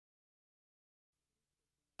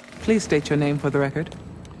Please state your name for the record.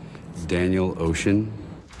 Daniel Ocean.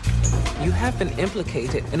 You have been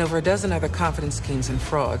implicated in over a dozen other confidence schemes and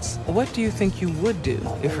frauds. What do you think you would do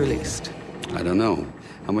if released? I don't know.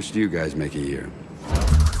 How much do you guys make a year?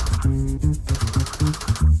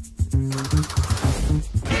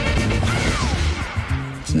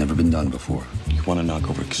 It's never been done before. You want to knock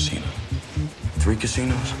over a casino? 3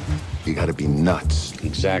 casinos? You gotta be nuts.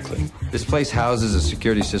 Exactly. This place houses a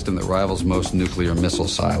security system that rivals most nuclear missile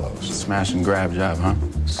silos. Smash and grab job, huh?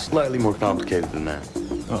 Slightly more complicated than that.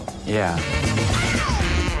 Oh, yeah.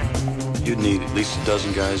 You'd need at least a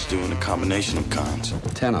dozen guys doing a combination of cons.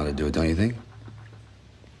 10 ought to do it, don't you think?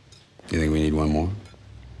 You think we need one more?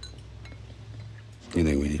 You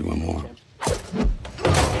think we need one more?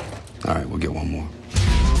 All right, we'll get one more.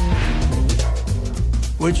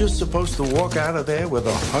 We're just supposed to walk out of there with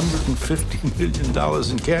 $150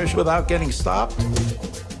 million in cash without getting stopped?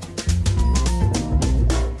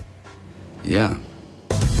 Yeah.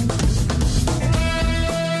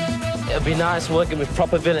 It'll be nice working with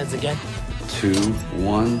proper villains again. 2,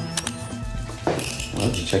 1. Well,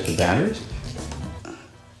 did you check the batteries?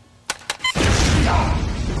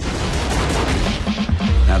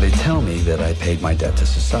 Now, they tell me that I paid my debt to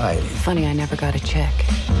society. Funny, I never got a check.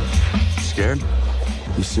 Scared?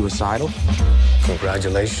 You suicidal?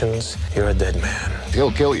 Congratulations, you're a dead man.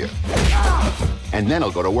 He'll kill you. And then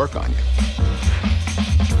he'll go to work on you.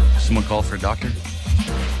 Someone call for a doctor?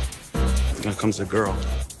 Here comes the girl.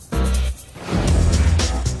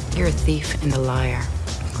 You're a thief and a liar.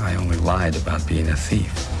 I only lied about being a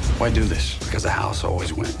thief. Why do this? Because the house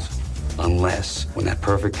always wins. Unless, when that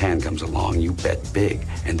perfect hand comes along, you bet big,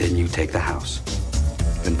 and then you take the house.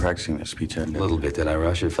 Been practicing that speech, hadn't A I? little bit. Did I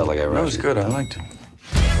rush it? Felt like I rushed it. That was good. I liked it.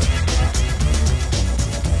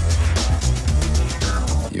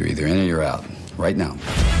 You're either in or you're out. Right now.